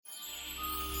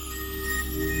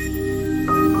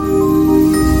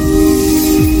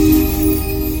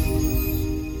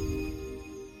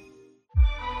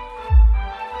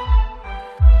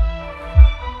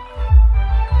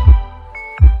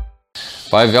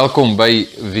Baie welkom by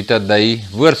Vita Dei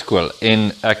Woordskool en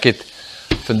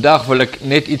vandag wil ek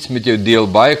net iets met jou deel,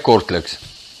 baie kortliks,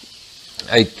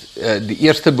 uit die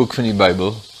eerste boek van die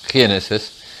Bybel, Genesis,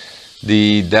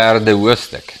 die 3de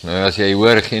hoofstuk. Nou as jy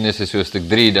hoor Genesis hoofstuk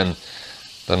 3,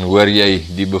 dan hoor jy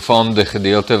die befaamde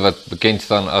gedeelte wat bekend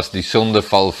staan as die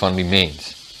sondeval van die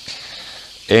mens.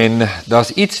 En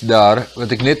daar's iets daar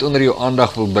wat ek net onder jou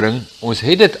aandag wil bring. Ons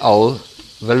het dit al,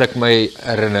 wil ek my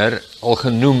herinner, al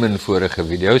genoem in vorige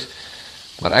video's,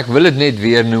 maar ek wil dit net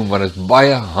weer noem, want het is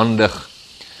baie handig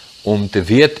om te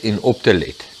weet en op te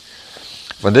let.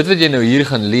 Want dit wat jy nou hier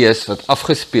gaan lees, wat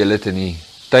afgespeel het in die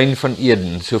tuin van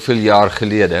Eden, soveel jaar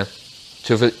gelede,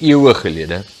 soveel eeue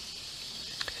gelede,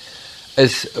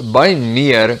 is baie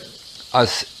meer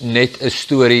as net 'n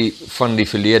storie van die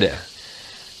verlede,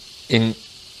 en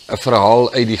 'n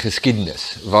verhaal uit die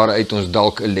geskiedenis, waaruit ons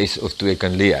dalk 'n les of twee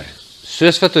kan leer.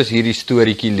 Soos wat ons hierdie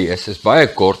storieetjie lees, is baie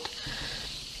kort,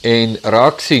 en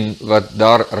raak sien wat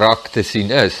daar raak te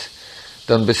sien is,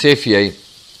 dan besef jy,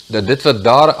 dat dit wat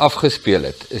daar afgespeel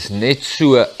het, is net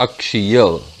so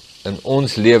aktueel in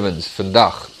ons lewens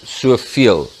vandag,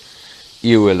 soveel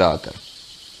eeue later.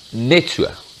 Net so,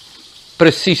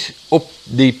 presies op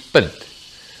die punt,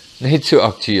 net so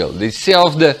aktueel,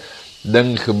 dieselfde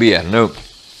ding gebeur. Nou,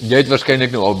 jy het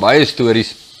waarskynlik nou al baie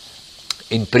stories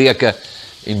en preke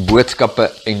en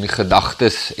boodskappe en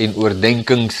gedagtes en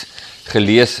oordenkings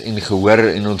gelees en gehoor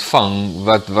en ontvang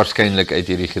wat waarskynlik uit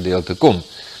hierdie gedeelte kom.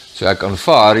 So ek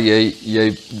aanvaar,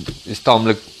 jy is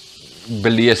taamlik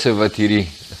belese wat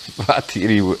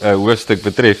hierdie hoofstuk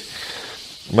betref.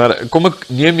 Maar kom ek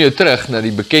neem jou terug na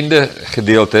die bekende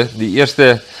gedeelte, die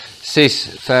eerste 6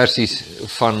 versies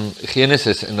van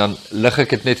Genesis, en dan lig ek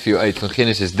dit net vir jou uit van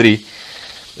Genesis 3,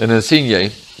 en dan sien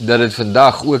jy, dat het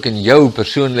vandag ook in jou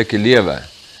persoonlike lewe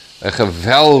 'n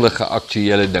geweldige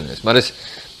aktuele ding is. Maar dit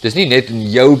is nie net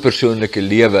in jou persoonlike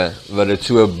lewe wat dit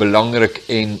so belangrik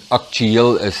en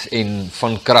aktueel is en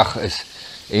van krag is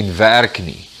en werk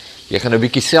nie. Jy gaan 'n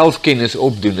bietjie selfkennis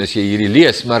opdoen as jy hierdie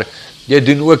lees, maar jy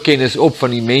doen ook kennis op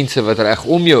van die mense wat reg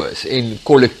om jou is, en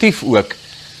kollektief ook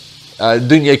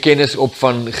doen jy kennis op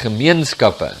van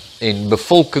gemeenskappe en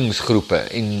bevolkingsgroepe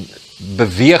en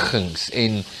bewegings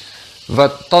en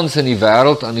wat tans in die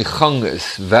wêreld aan die gang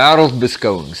is,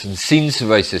 wêreldbeskouings en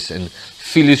sienswyses en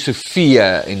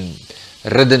filosofieë en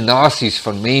redenasies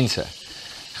van mense,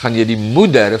 gaan jy die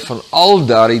moeder van al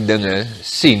daardie dinge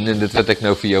sien, en dit wat ek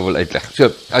nou vir jou wil uitleg.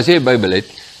 So, as jy 'n Bybel het,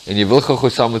 en jy wil gou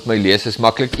saam met my lees, is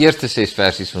maklik eerste 6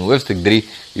 versies van hoofstuk 3,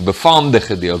 die befaamde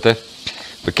gedeelte,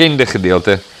 bekende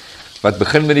gedeelte, wat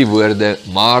begin met die woorde,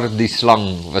 maar die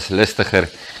slang was listiger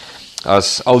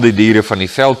as al die diere van die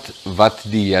veld wat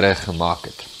die Here gemaak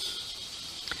het.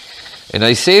 En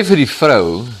hy sê vir die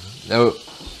vrou, nou,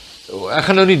 ek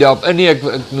gaan nou nie daarop in nie, ek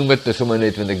noem dit sommer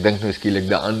net, want ek dink nou skielik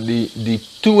daaraan, die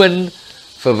toon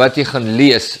vir wat jy gaan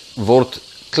lees, word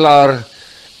klaar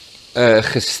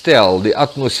gestel, die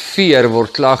atmosfeer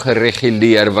word klaar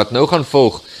gereguleer, wat nou gaan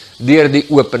volg, deur die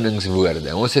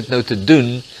openingswoorde. Ons het nou te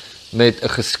doen met 'n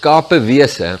geskape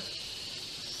wese,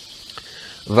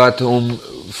 wat hom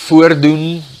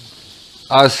voordoen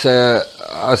as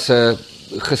 'n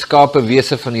geskape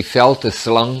wese van die veld, 'n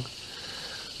slang.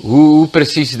 Hoe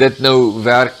presies dit nou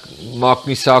werk, maak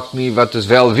nie saak nie. Wat ons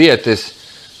wel weet is,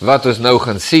 wat ons nou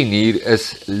gaan sien hier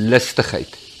is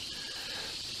listigheid.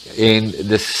 En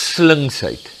dis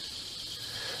slinksheid.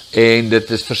 En dit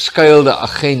is verskuilde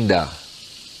agenda.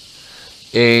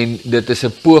 En dit is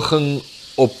 'n poging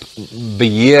op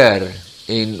beheer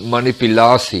en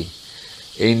manipulasie.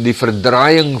 En die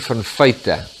verdraaiing van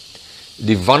feite,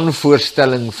 die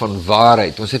wanvoorstelling van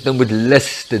waarheid. Ons het nou met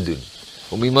lus te doen,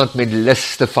 om iemand met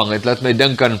lus te vang. Het laat my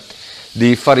dink aan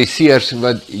die fariseërs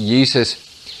wat Jesus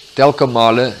telke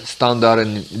male, staan daar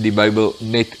in die Bybel,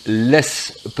 met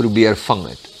lus probeer vang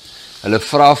het. Hulle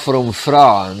vra vir hom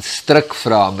vrae, en strik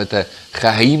vrae met 'n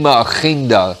geheime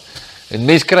agenda. En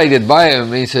mense kry dit baie,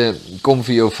 mense kom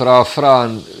vir jou vra,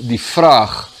 en die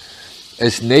vraag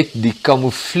is net die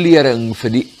kamouflering vir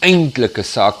die eintlike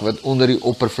saak wat onder die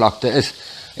oppervlakte is.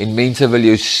 En mense wil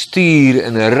jou stuur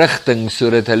in 'n rigting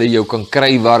sodat hulle jou kan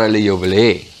kry waar hulle jou wil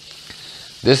hê.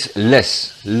 Dis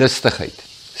listigheid,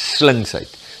 slinksheid.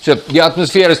 So, die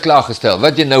atmosfeer is klaargestel.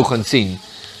 Wat jy nou gaan sien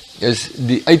is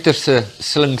die uiterste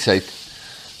slinksheid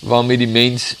waarmee die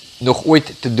mens nog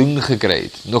ooit te doen gekry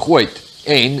het. Nog ooit.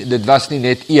 En dit was nie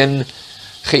net een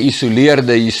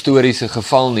geïsoleerde historiese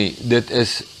geval nie. Dit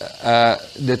is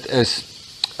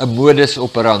 'n modus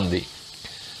operandi.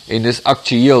 En dis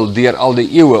aktueel deur al die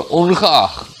eeue,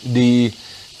 ongeag die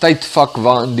tydvak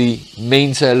waarin die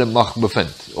mense hulle mag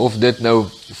bevind. Of dit nou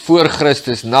voor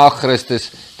Christus, na Christus,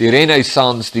 die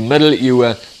Renaissance, die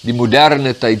middeleeue, die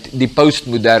moderne tyd, die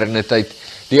postmoderne tyd,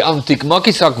 die antiek, maak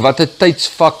nie saak wat 'n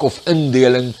tydsvak of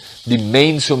indeling die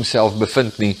mens homself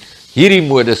bevind nie. Hierdie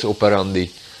modus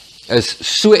operandi is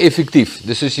so effektief.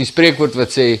 Dis soos die spreekwoord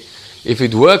wat sê, if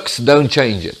it works, don't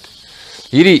change it.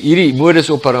 Hierdie modus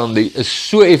operandi is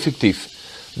so effektief,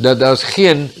 dat daar's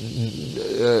geen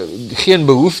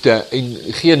behoefte en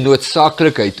geen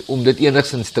noodsaaklikheid om dit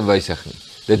enigstens te wysig nie.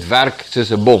 Dit werk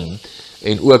soos 'n bom,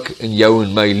 en ook in jou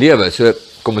en my lewe. So,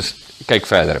 kom ons kyk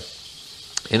verder.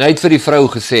 En hy het vir die vrou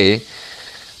gesê,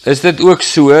 is dit ook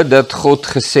so dat God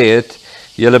gesê het,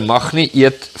 julle mag nie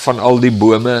eet van al die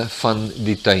bome van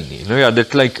die tuin nie. Nou ja, dit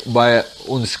klink baie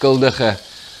onskuldige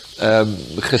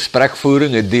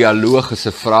gesprekvoering, 'n dialoog is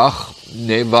 'n vraag,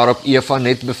 nee, waarop Eva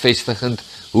net bevestigend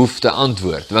hoef te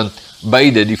antwoord, want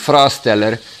beide, die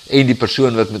vraagsteller en die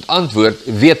persoon wat moet antwoord,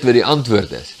 weet wat die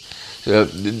antwoord is.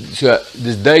 So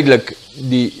dis duidelik,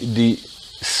 die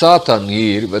Satan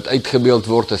hier, wat uitgebeeld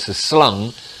word as 'n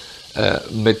slang,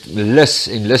 met lus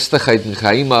en lustigheid en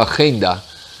geheime agenda,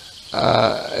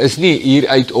 is nie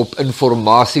hieruit op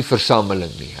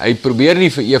informasieversameling nie. Hy probeer nie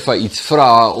vir Eva iets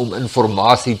vra om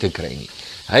informasie te kry nie.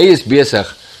 Hy is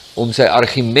besig om sy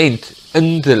argument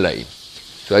in te lei.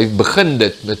 So hy begin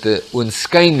dit met 'n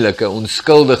oënskynlike,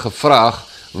 onskuldige vraag,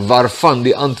 waarvan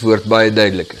die antwoord baie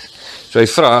duidelik is. So hy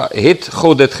vra, het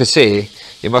God dit gesê,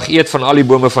 jy mag eet van al die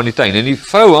bome van die tuin? En die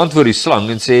vrou antwoord die slang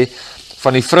en sê,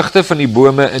 van die vrugte van die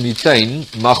bome in die tuin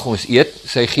mag ons eet.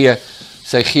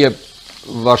 Sy gee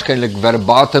waarskynlik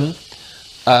verbatim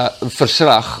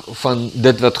verslag van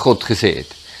dit wat God gesê het.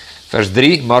 Vers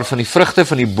 3, maar van die vrugte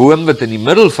van die boom wat in die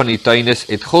middel van die tuin is,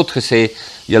 het God gesê,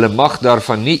 julle mag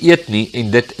daarvan nie eet nie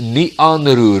en dit nie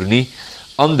aanroer nie,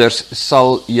 anders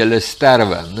sal julle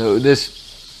sterwe. Nou, dis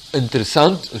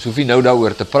interessant, ons hoef nie nou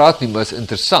daaroor te praat nie, maar is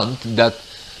interessant dat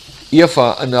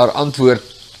Eva in haar antwoord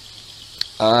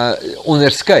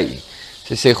onderskei.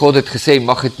 Sy sê, God het gesê,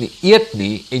 mag dit nie eet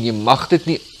nie, en jy mag dit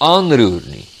nie aanroer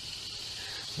nie.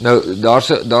 Nou,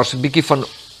 daar's 'n bietjie van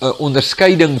 'n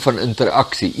onderskeiding van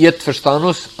interaksie. Eet, verstaan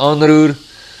ons, aanroer.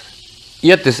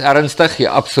 Eet is ernstig, jy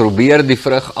absorbeer die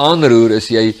vrug. Aanroer is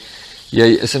jy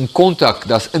is in kontak,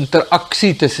 daar's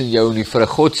interaksie tussen jou en die vrug.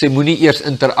 God sê, moenie eers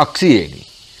interaksie hê nie.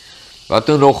 Wat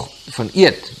nou nog van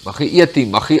eet? Mag jy eet nie,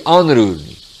 mag jy aanroer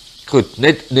nie. Goed,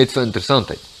 net vir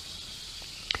interessantheid.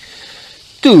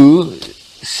 Toe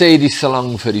sê die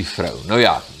slang vir die vrou, nou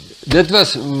ja, dit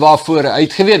was waarvoor hy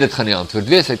het geweet, dit gaan nie antwoord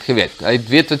wees, hy het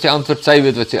weet wat sy antwoord, sy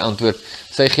weet wat sy antwoord,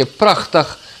 sy gee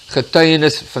pragtig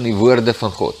getuienis van die woorde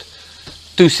van God.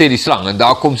 Toe sê die slang, en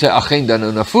daar kom sy agenda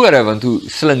nou na vore, want hoe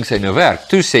sling sy nou werk,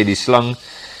 toe sê die slang,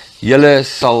 julle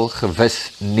sal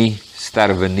gewis nie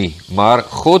sterwe nie, maar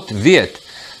God weet,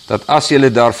 dat as julle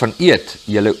daarvan eet,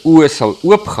 julle oë sal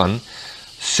oopgaan,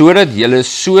 sodat julle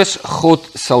soos God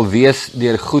sal wees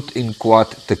deur goed en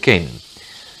kwaad te ken.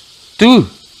 Toe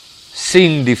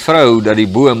sien die vrou dat die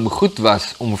boom goed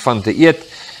was om van te eet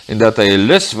en dat hy 'n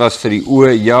lus was vir die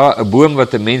oë, ja, 'n boom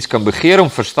wat 'n mens kan begeer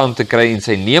om verstand te kry en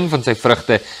sy neem van sy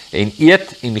vrugte en eet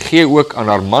en gee ook aan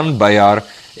haar man by haar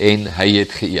en hy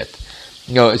het geëet.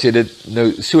 Nou, as jy dit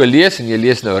nou so lees en jy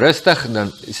lees nou rustig,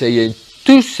 dan sê jy,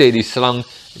 toe sê die slang,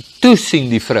 toe sien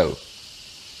die vrou.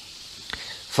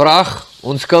 Vraag,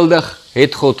 onskuldig,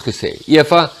 het God gesê.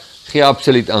 Eva, gee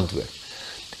absoluut antwoord.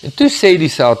 En toe sê die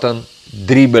Satan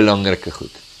 3 belangrike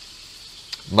goed.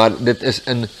 Maar dit is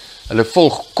hulle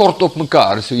volg kort op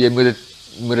mekaar, so jy moet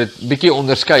dit bietjie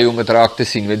onderskei om dit raak te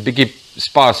sien, met bietjie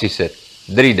spasie sit.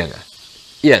 3 dinge.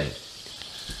 1.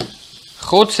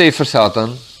 God sê vir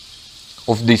Satan,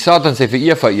 of die Satan sê vir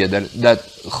Eva eerder, dat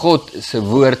God se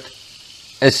woord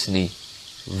is nie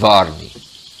waar nie.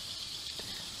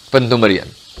 Punt nommer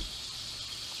 1.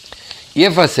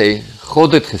 Eva sê,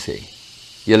 God het gesê,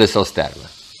 julle sal sterwe.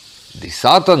 Die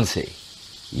Satan sê,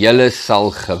 julle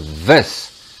sal gewis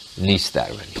nie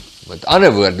sterwe nie. Met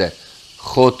ander woorde,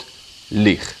 God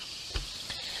lieg.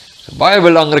 So, baie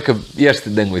belangrike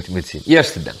eerste ding wat jy moet sien.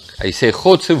 Eerste ding, hy sê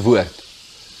God se woord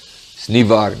is nie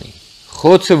waar nie.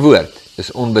 God se woord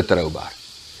is onbetroubaar.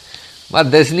 Maar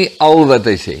dis nie al wat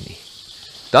hy sê nie.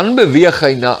 Dan beweeg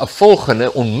hy na 'n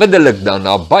volgende, onmiddellik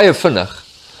daarna, baie vinnig,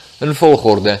 in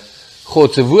volgorde,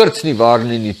 God se woord is nie waar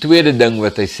nie. Die tweede ding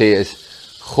wat hy sê is,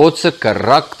 God se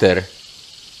karakter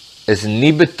is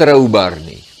nie betroubaar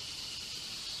nie.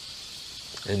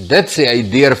 En dit sê hy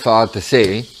deur vir haar te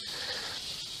sê,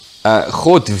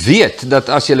 God weet dat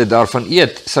as julle daarvan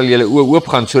eet, sal julle oë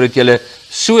oopgaan, sodat julle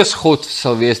soos God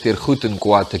sal wees deur goed en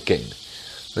kwaad te ken.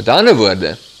 Met ander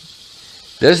woorde,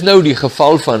 dis nou die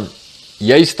geval van,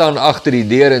 jy staan agter die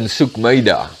deur en soek my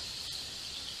daar.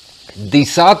 Die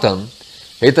Satan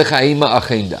het 'n geheime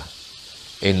agenda.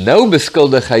 En nou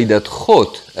beskuldig hy dat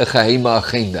God 'n geheime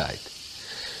agenda het.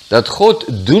 Dat God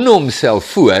doen homself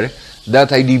voor dat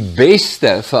hy die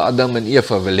beste vir Adam en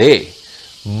Eva wil hê.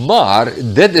 Maar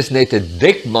dit is net 'n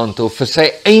dekmantel vir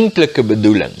sy eintlike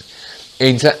bedoeling.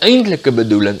 En sy eintlike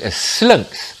bedoeling is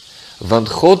slinks, want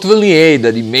God wil nie hê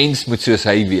dat die mens moet soos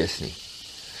hy wees nie.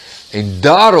 En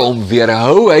daarom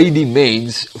weerhou hy die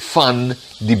mens van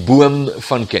die boom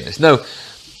van kennis. Nou,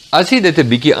 as jy dit 'n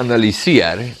bietjie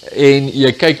analiseer en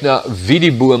jy kyk na wie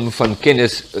die boom van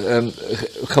kennis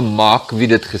gemaak, wie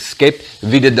dit geskep,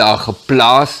 wie dit daar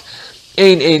geplaas,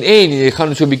 en jy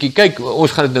gaan so 'n bietjie kyk,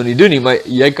 ons gaan dit nou nie doen nie, maar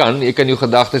jy kan jou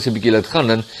gedagtes 'n bietjie laat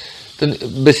gaan, dan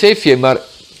besef jy, maar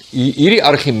hierdie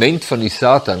argument van die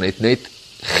Satan het net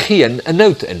geen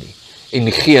inhoud in nie,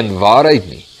 en geen waarheid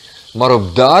nie. Maar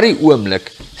op daardie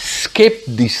oomblik skep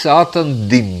die Satan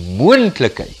die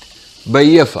moontlikheid by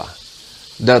Eva,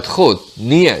 dat God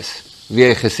nie is wie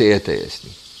hy gesê het hy is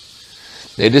nie.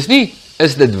 Nee, dis nie,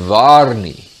 is dit waar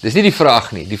nie? Dis nie die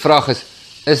vraag nie. Die vraag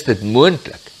is dit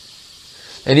moontlik?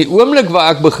 En die oomblik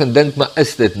waar ek begin dink, maar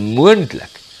is dit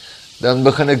moontlik? Dan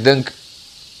begin ek dink,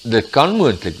 dit kan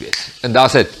moontlik wees. En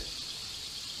daar's dit.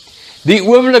 Die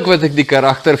oomblik wat ek die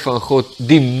karakter van God,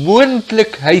 die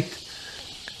moontlikheid,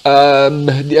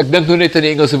 ek dink nou net aan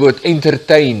die Engelse woord,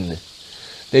 entertain,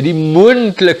 die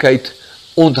moontlikheid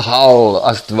onthaal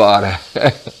as het ware.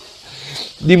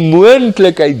 Die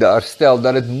moontlikheid daar stel,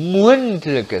 dat het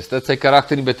moontlik is, dat sy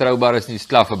karakter nie betroubaar is nie,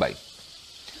 slaaf verby.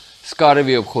 Skade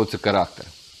weer op God se karakter.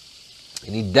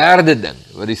 En die derde ding,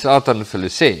 wat die Satan vir hulle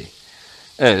sê,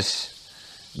 is,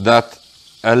 dat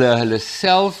hulle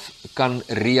self kan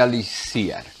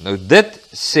realiseer. Nou dit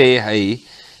sê hy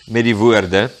met die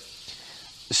woorde,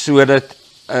 sodat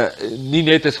nie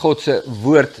net is God se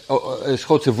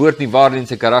woord nie waar en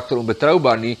sy karakter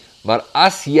onbetroubaar nie, maar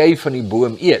as jy van die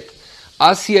boom eet,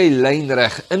 as jy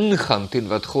lynreg ingaan teen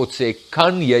wat God sê,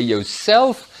 kan jy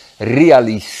jouself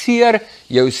realiseer,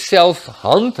 jouself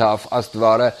handhaaf as het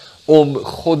ware, om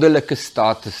goddelike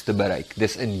status te bereik.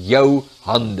 Dis in jou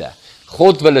hande.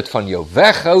 God wil dit van jou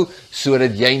weghou,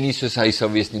 sodat jy nie soos hy sal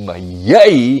wees nie, maar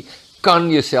jy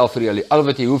kan jouself realiseer. Al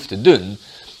wat jy hoef te doen,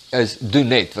 is doen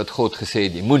net wat God gesê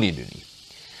het, jy moet nie doen nie.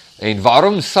 En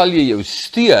waarom sal jy jou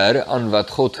steur aan wat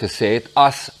God gesê het,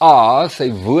 as A,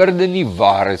 sy woorde nie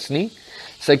waar is nie,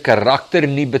 sy karakter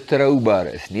nie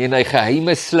betroubaar is nie, en hy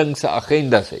geheime slinkse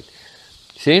agendas het.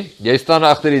 Sien, jy staan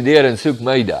agter die deur en soek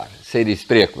my daar, sê die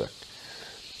spreekwoord.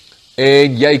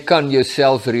 En jy kan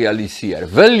jouself realiseer.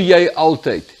 Wil jy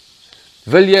altyd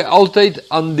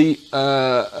aan die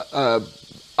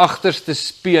agterste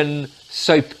speen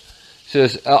suip,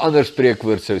 soos 'n ander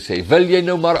spreekwoord sou sê? Wil jy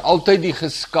nou maar altyd die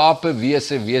geskape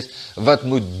wese wees, wat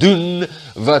moet doen,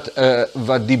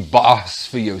 wat die baas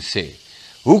vir jou sê?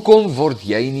 Hoekom word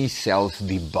jy nie self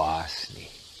die baas nie?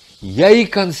 Jy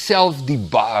kan self die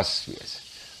baas wees.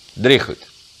 3 goed.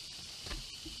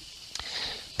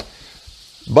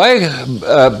 Baie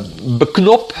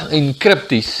beknop en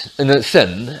krypties in 'n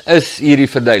sin is hierdie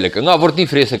verduideliking. Word nie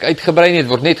vreeslik uitgebrei nie, dit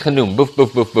word net genoem,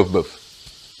 boef.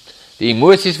 Die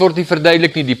emosies word nie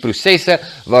verduidelik nie, die prosesse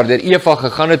waardeur Eva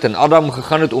gegaan het en Adam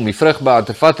gegaan het om die vrugbaar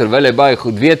te vat, terwyl hy baie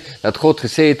goed weet dat God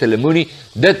gesê het hulle moenie,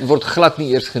 dit word glad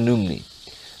nie eers genoem nie.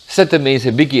 Sit 'n mens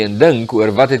 'n bietjie en dink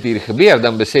oor wat het hier gebeur,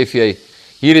 dan besef jy,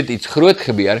 hier het iets groot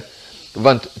gebeur,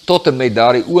 want tot en met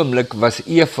daardie oomblik was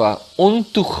Eva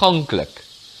ontoeganklik.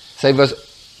 Sy was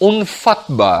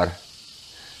onvatbaar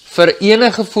vir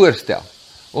enige voorstel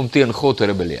om teen God te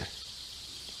rebelleer.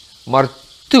 Maar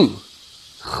toe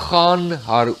gaan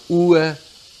haar oë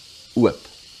oop.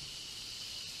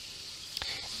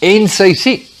 En sy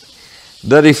sien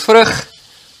dat die vrug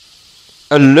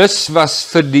 'n lus was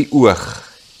vir die oog,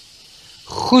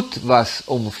 goed was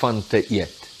om van te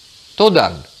eet. Tot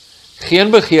dan, geen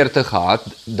begeerte gehad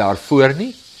daarvoor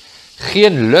nie,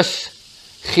 geen lus,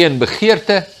 geen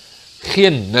begeerte,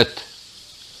 geen nut.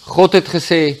 God het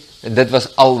gesê, en dit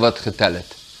was al wat getel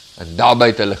het, en daarby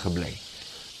het hulle gebly.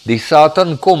 Die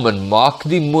Satan kom en maak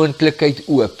die moontlikheid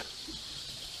oop,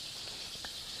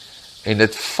 en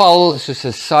dit val soos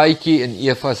 'n saadjie in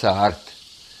Eva se hart,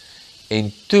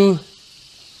 en toe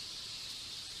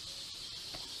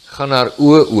gaan haar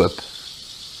oë oop.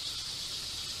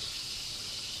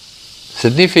 Is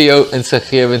dit nie vir jou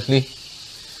insiggewend nie?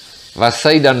 Was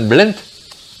sy dan blind?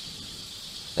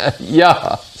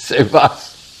 Ja, sy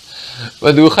was.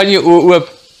 Want hoe gaan jy oë oop?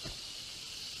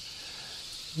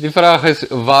 Die vraag is,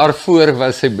 waarvoor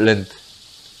was sy blind?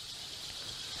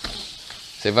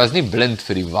 Sy was nie blind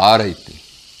vir die waarheid nie.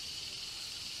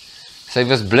 Sy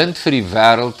was blind vir die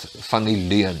wêreld van die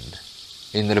leuen.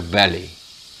 en rebellie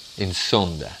en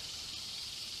sonde.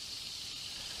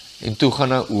 En toe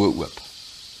gaan haar oë oop.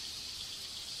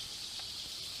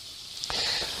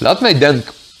 Laat my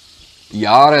dink,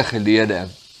 jare gelede,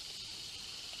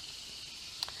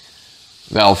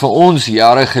 wel, vir ons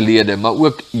jare gelede, maar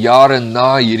ook jare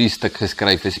na hierdie stuk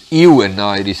geskryf is, eeue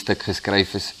na hierdie stuk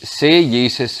geskryf is, sê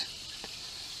Jesus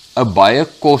 'n baie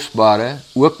kosbare,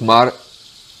 ook maar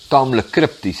taamlik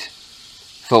kripties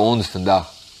vir ons vandag.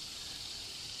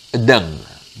 'n Ding,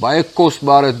 baie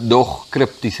kosbare, dog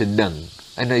kriptiese ding.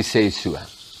 En hy sê so.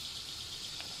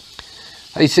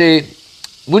 Hy sê,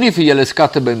 moenie vir julle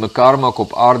skatte bymekaar maak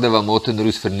op aarde waar mot en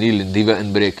roes verniel en diewe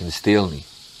inbreek en steel nie.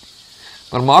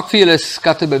 Maar maak vir julle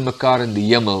skatte bymekaar in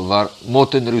die hemel waar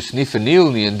mot en roes nie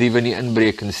verniel nie en diewe nie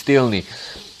inbreek en steel nie.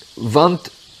 Want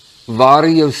waar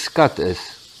jou skat is,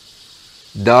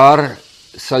 daar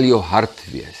sal jou hart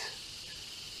wees.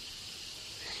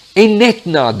 En net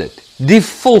na dit, die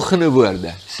volgende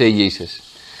woorde, sê Jesus,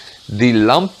 die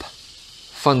lamp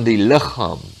van die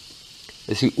liggaam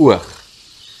is die oog.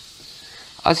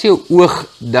 As jou oog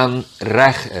dan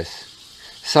reg is,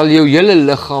 sal jou hele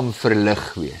liggaam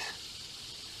verlig wees.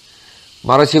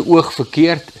 Maar as jou oog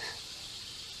verkeerd is,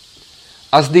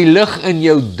 as die lig in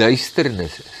jou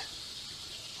duisternis is,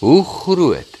 hoe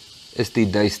groot is die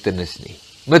duisternis nie?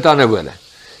 Met ander woorde,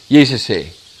 Jesus sê,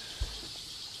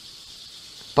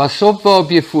 pas op waarop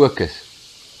jy fokus,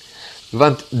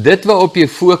 want dit waarop jy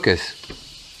fokus,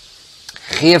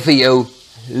 gee vir jou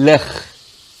lig,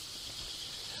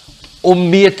 om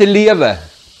mee te lewe,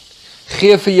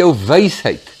 gee vir jou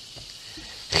wysheid,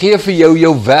 gee vir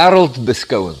jou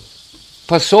wêreldbeskouing,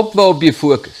 pas op waarop jy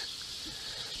fokus,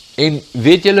 en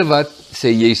weet julle wat,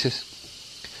 sê Jesus,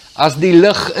 as die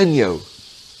lig in jou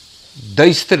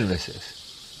duisternis is,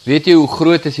 weet jy hoe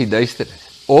groot is die duisternis,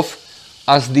 of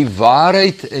as die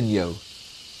waarheid in jou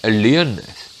 'n leuen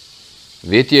is,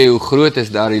 weet jy hoe groot is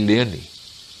daar die leuen nie?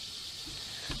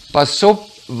 Pas op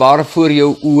waarvoor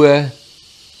jou oë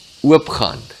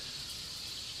oopgaan.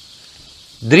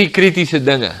 3 kritiese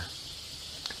dinge,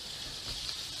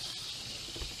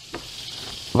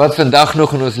 wat vandag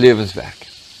nog in ons lewens werk.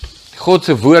 God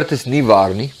se woord is nie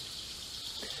waar nie.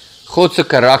 God se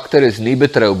karakter is nie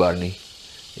betroubaar nie.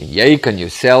 En jy kan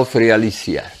jouself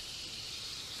realiseer.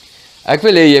 Ek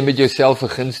wil hê jy met jouself 'n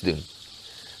guns doen.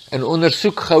 En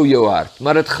ondersoek gou jou hart.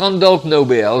 Maar dit gaan dalk nou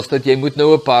behels dat jy moet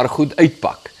nou 'n paar goed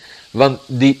uitpak. Want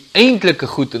die eintlike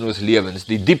goed in ons lewens,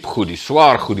 die diep goed, die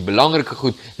swaar goed, die belangrike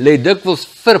goed, lê dikwels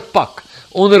verpak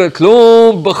onder 'n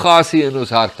klomp bagasie in ons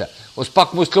harte. Ons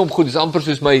pak mos klomp goed, dis amper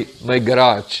soos my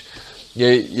garage.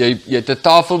 Jy het 'n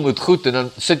tafel met goed en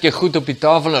dan sit jy goed op die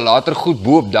tafel en later goed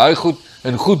bo op daai goed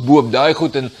en goed bo op daai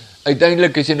goed en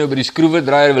uiteindelik as jy nou by die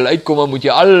skroewedraaier wil uitkom, dan moet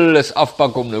jy alles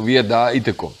afpak om nou weer daar uit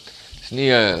te kom. Dis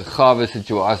nie 'n gawe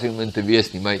situasie om in te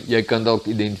wees nie, maar jy kan dalk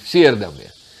identifiseer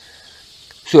daarmee.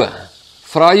 So,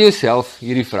 vra jouself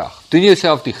hierdie vraag. Doen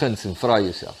jouself die guns en vra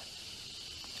jouself.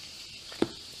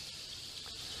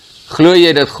 Glo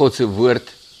jy dat God se woord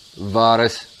waar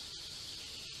is?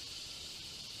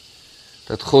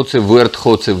 Dat God se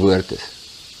woord is.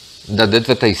 Dat dit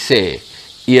wat hy sê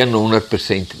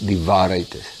 100% die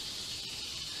waarheid is.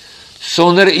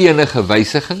 Sonder enige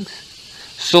wysigings,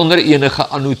 sonder enige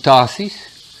annotasies,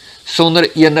 sonder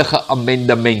enige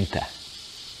amendemente.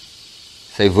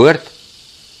 Sy woord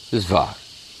is waar.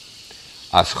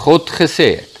 As God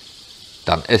gesê het,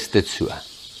 dan is dit so.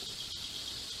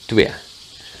 2.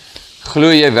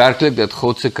 Glo jy werklik dat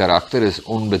God se karakter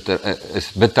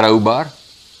is betroubaar,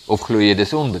 of glo jy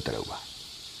dis onbetroubaar?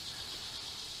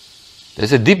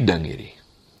 Dis 'n diep ding hierdie.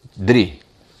 3.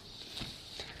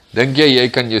 Dink jy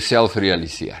kan jouself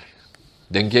realiseer?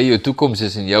 Dink jy jou toekoms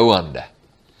is in jou hande?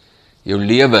 Jou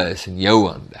lewe is in jou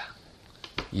hande.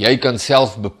 Jy kan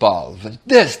self bepaal, want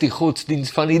dis die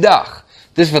godsdiens van die dag.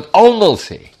 Dis wat almal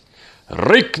sê.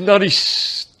 Ryk na die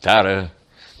sterre.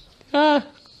 Ja.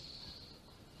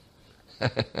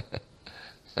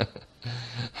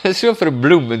 So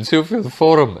verbloem in soveel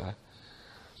vorme.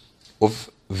 Of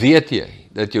weet jy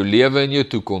dat jou lewe en jou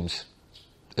toekoms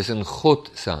is in God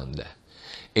se hande?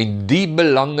 En die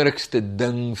belangrikste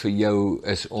ding vir jou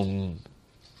is om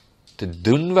te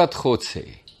doen wat God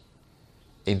sê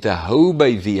en te hou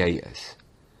by wie hy is.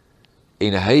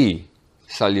 En hy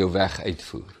sal jou weg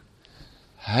uitvoer.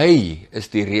 Hy is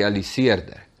die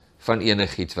realiseerder van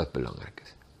enigiets wat belangrik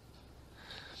is.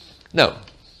 Nou,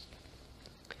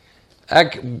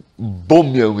 ek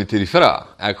bom jou met hierdie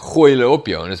vraag. Ek gooi hulle op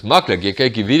jou en dit is maklik. Jy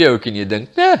kyk die video en jy dink,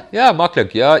 ja,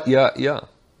 maklik, ja.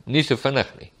 Nie so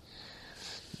vinnig nie.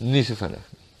 Nie so vinnig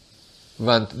nie.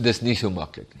 Want dis nie so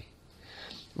maklik nie.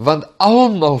 Want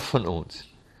almal van ons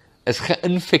is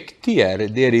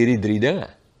geïnfekteer deur hierdie 3 dinge.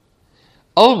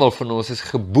 Almal van ons is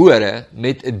gebore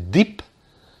met 'n diep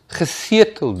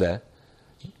gesetelde,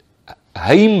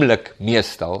 heimlik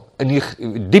meestal, in die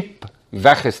diep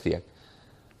weggesteek,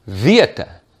 wete,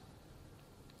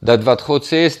 dat wat God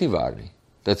sê is nie waar nie,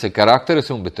 dat sy karakter is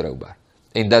onbetroubaar,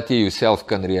 en dat jy jouself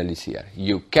kan realiseer.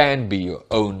 You can be your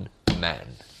own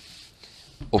man,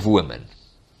 of woman.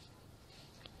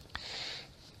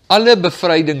 Alle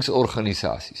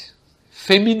bevrydingsorganisasies,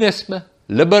 feminisme,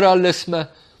 liberalisme,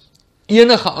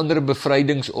 enige ander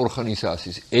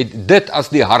bevrydingsorganisasies, het dit as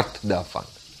die hart daarvan.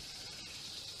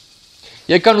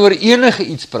 Jy kan oor enige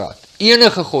iets praat,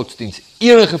 enige godsdienst,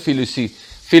 enige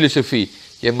filosofie,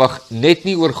 jy mag net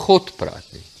nie oor God praat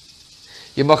nie.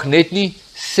 Jy mag net nie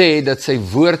sê dat sy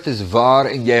woord is waar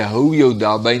en jy hou jou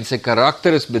daarby en sy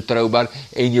karakter is betroubaar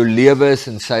en jou lewe is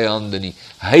in sy hande nie.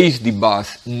 Hy is die baas,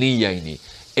 nie jy nie.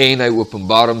 En hy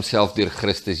openbaar homself deur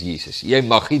Christus Jesus. Jy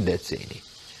mag nie dit sê nie.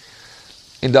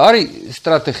 En daardie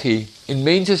strategie, en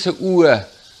mense se oë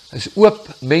is oop,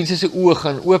 mense se oë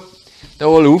gaan oop.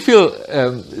 Nou al hoeveel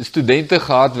studente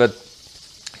gehad wat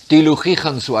teologie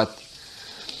gaan swat,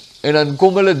 en dan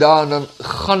kom hulle daar en dan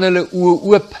gaan hulle oë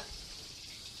oop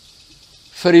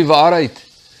vir die waarheid,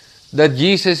 dat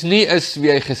Jesus nie is wie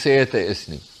hy gesê het hy is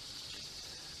nie.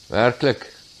 Werklik.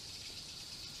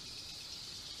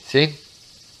 Sien?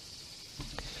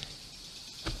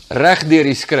 Reg deur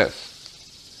die skrif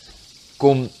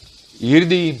kom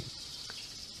hierdie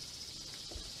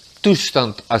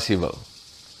toestand, as jy wil,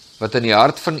 wat in die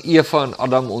hart van Eva en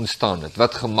Adam ontstaan het,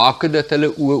 wat gemaak het dat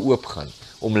hulle oë oopgaan,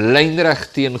 om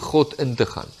lynreg teen God in te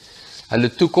gaan, hulle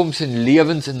toekoms en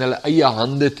lewens in hulle eie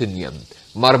hande te neem,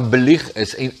 maar belieg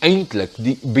is en eintlik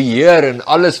die beheer en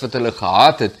alles wat hulle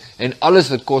gehad het, en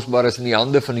alles wat kosbaar is in die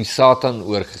hande van die Satan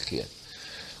oorgegee,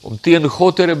 om teen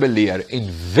God te rebelleer en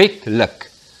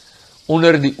wetlik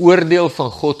onder die oordeel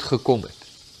van God gekom het,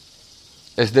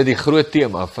 is dit die groot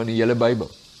tema van die hele Bybel.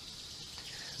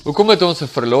 Hoekom het ons 'n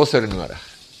verlosser nodig?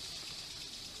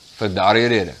 Vir daardie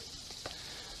rede.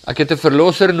 Ek het 'n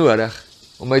verlosser nodig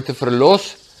om my te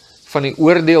verlos van die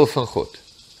oordeel van God.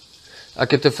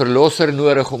 Ek het 'n verlosser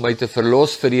nodig om my te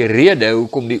verlos vir die rede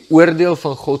hoekom die oordeel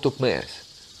van God op my is.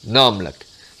 Naamlik,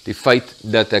 die feit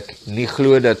dat ek nie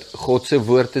glo dat God se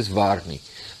woord is waar nie,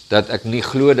 dat ek nie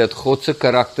glo dat God se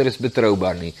karakter is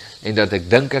betroubaar nie, en dat ek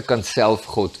dink ek kan self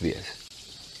God wees.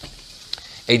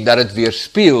 En dat dit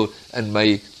weerspieël in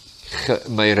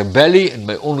my rebellie en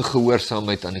my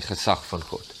ongehoorsaamheid aan die gesag van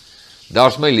God.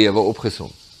 Daar's my lewe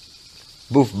opgesom.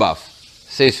 Boef baf,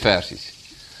 6 versies.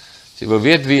 As jy wil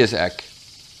weet wie is ek,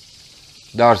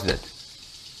 daar's dit.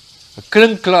 'n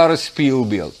klinkklare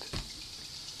spieelbeeld.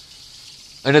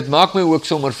 En dit maak my ook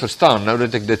sommer verstaan, nou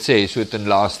dat ek dit sê, so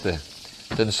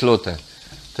ten slotte.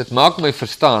 Dit maak my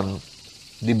verstaan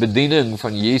die bediening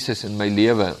van Jesus in my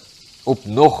lewe op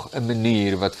nog 'n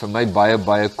manier wat vir my baie,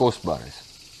 baie kosbaar is.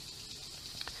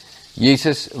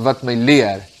 Jesus wat my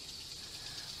leer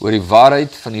oor die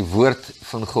waarheid van die woord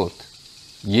van God.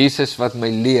 Jesus wat my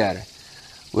leer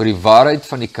oor die waarheid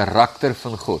van die karakter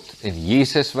van God. En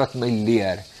Jesus wat my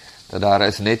leer dat daar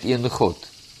is net een God.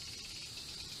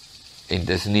 En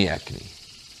dis nie ek nie.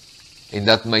 En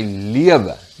dat my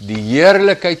lewe, die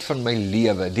heerlikheid van my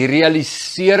lewe, die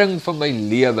realisering van my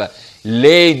lewe,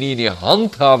 lê nie in die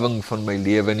handhawing van my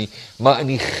lewe nie, maar in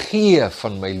die gee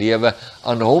van my lewe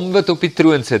aan hom wat op die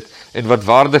troon sit en wat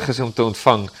waardig is om te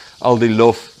ontvang al die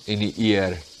lof en die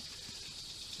eer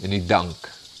en die dank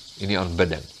en die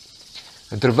aanbidding.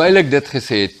 En terwyl ek dit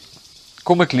gesê het,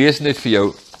 kom ek lees net vir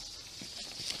jou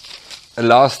 'n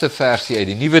laaste versie uit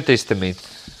die Nuwe Testament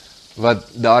wat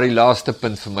daardie laaste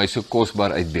punt vir my so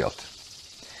kosbaar uitbeeld.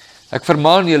 Ek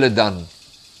vermaan julle dan,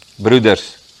 broeders,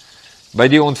 by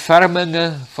die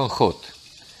ontferminge van God,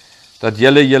 dat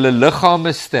julle julle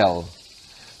liggame stel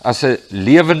as 'n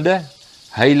lewende,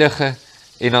 heilige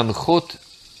en aan God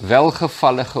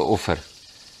welgevallige offer.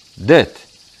 Dit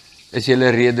is julle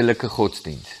redelike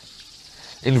godsdiens.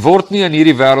 En word nie aan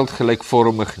hierdie wêreld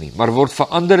gelykvormig nie, maar word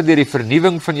verander deur die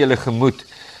vernuwing van julle gemoed,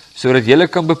 sodat julle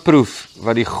kan beproef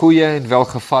wat die goeie en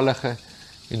welgevallige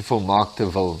en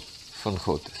volmaakte wil van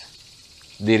God is.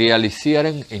 Die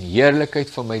realisering en heerlikheid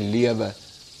van my lewe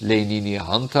lê nie in die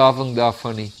handhawing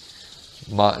daarvan nie,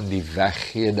 maar in die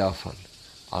weggee daarvan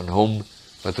aan hom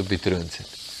wat op die troon sit.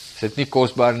 Is dit nie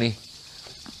kosbaar nie?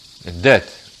 En dit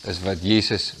is wat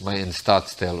Jesus my in staat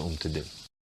stel om te doen.